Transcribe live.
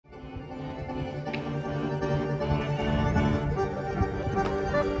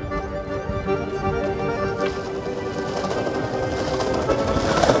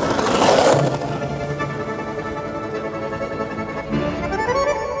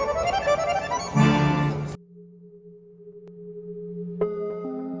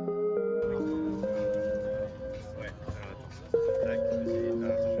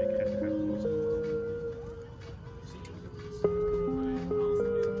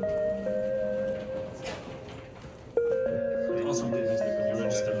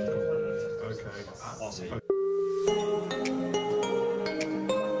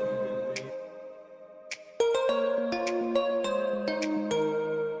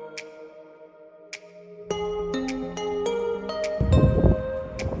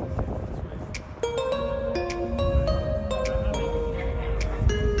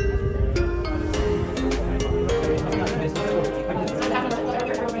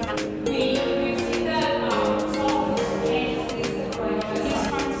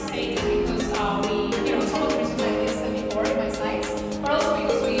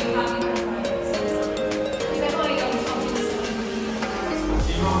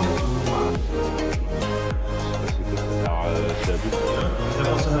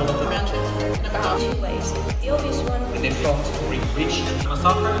About 2 ways. The obvious one. And then front reach. I'm a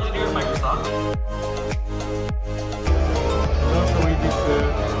software engineer at Microsoft.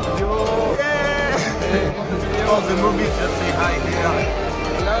 All the movies just say hi here.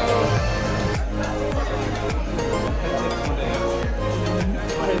 Hello.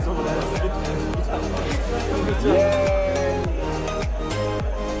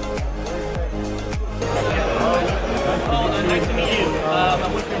 Nice to meet you.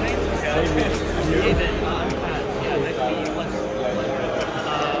 What's your name? David. I'm Pat. Yeah, nice to meet you.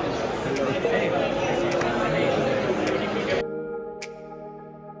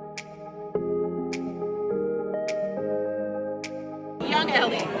 Young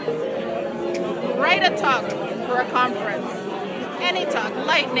Ellie, write a talk for a conference. Any talk,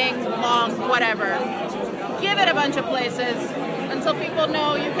 lightning, long, whatever. Give it a bunch of places until people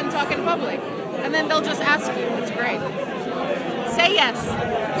know you can talk in public. And then they'll just ask you. It's great. Say yes.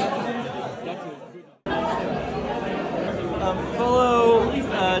 Follow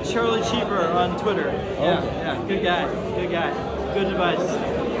Charlie Cheaper on Twitter. Yeah, good guy, good advice.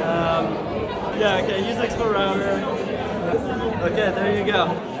 Yeah, okay, use Expo Router. Okay, there you go.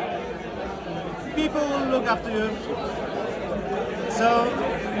 People will look up to you, so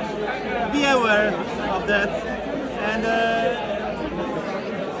be aware of that, and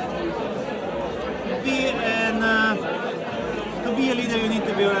to be a leader you need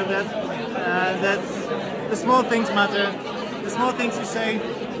to be aware of that. That the small things matter. The small things you say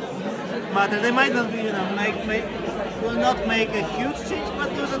matter. They might not be, will not make a huge change, but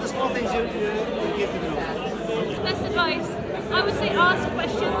those are the small things you get to do. Best advice, I would say ask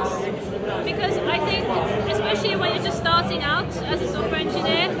questions, because I think, especially when you're just starting out as a software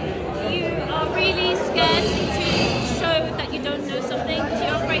engineer, you are really scared to show that you don't know something because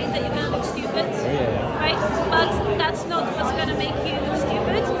you're afraid that you're going to look stupid, right? But that's not what's going to make you look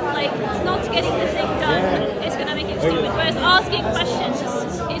stupid. Like, not getting the thing done is going to make you stupid, whereas asking questions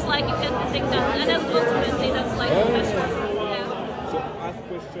is like you get the thing done, and then ultimately that's like the best one. Yeah. So ask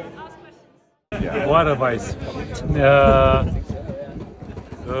questions. What advice?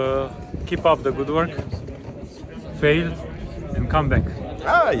 Keep up the good work, fail, and come back.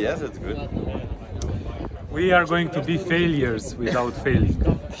 Ah, yes, that's good. We are going to be failures without failing.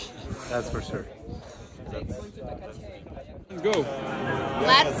 That's for sure. Let's go.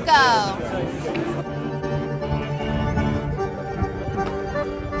 Let's go.